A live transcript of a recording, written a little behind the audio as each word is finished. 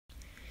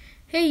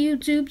Hey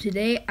YouTube,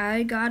 today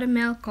I got a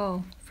mail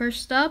call.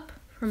 First up,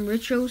 from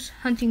Richos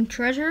Hunting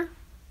Treasure,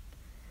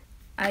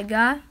 I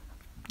got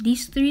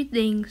these three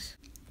things.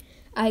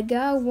 I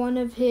got one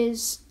of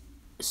his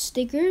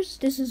stickers.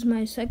 This is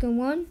my second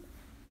one.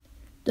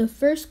 The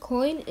first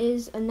coin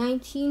is a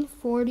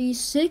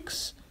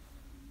 1946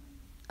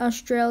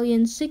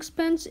 Australian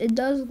sixpence. It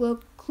does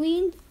look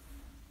clean,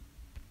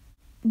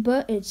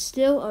 but it's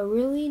still a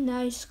really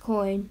nice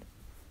coin.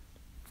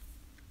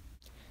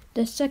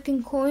 The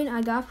second coin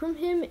I got from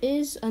him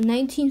is a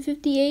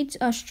 1958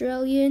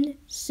 Australian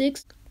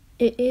six.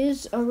 It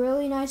is a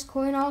really nice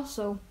coin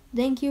also.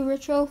 Thank you,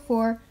 Richo,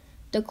 for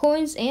the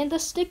coins and the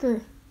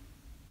sticker.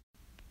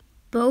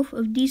 Both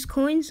of these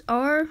coins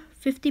are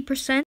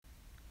 50%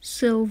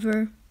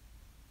 silver.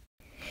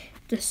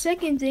 The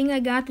second thing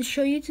I got to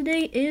show you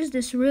today is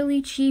this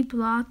really cheap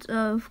lot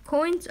of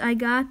coins I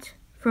got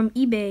from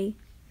eBay.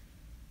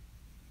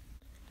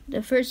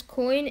 The first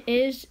coin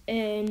is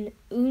an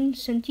un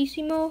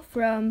centesimo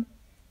from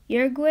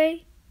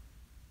Uruguay.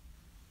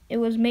 It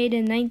was made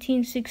in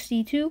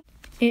 1962.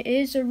 It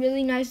is a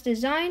really nice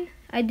design.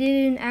 I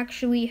didn't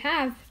actually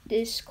have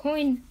this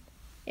coin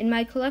in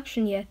my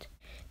collection yet.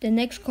 The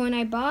next coin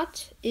I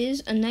bought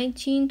is a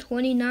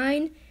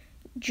 1929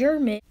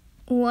 German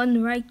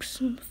one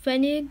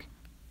Reichspfennig.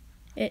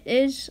 It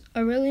is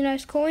a really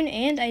nice coin,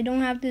 and I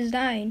don't have this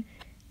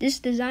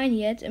design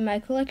yet in my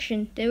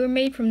collection. They were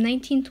made from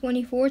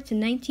 1924 to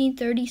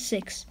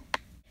 1936.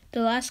 The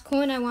last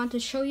coin I want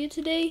to show you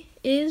today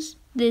is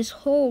this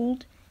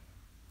Hold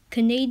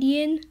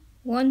Canadian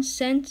 1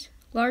 cent,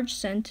 large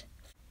cent,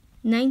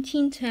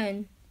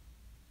 1910.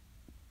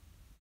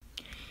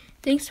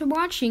 Thanks for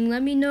watching.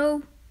 Let me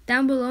know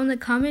down below in the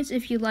comments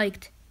if you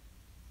liked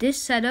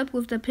this setup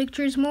with the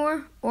pictures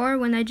more, or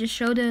when I just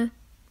show the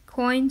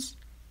coins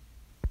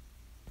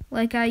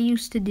like I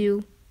used to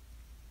do.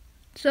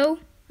 So,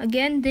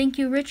 again, thank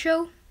you,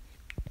 Richo,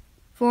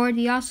 for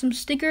the awesome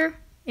sticker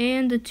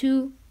and the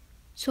 2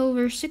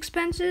 silver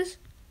sixpences.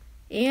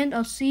 And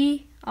I'll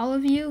see all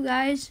of you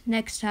guys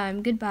next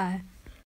time. Goodbye.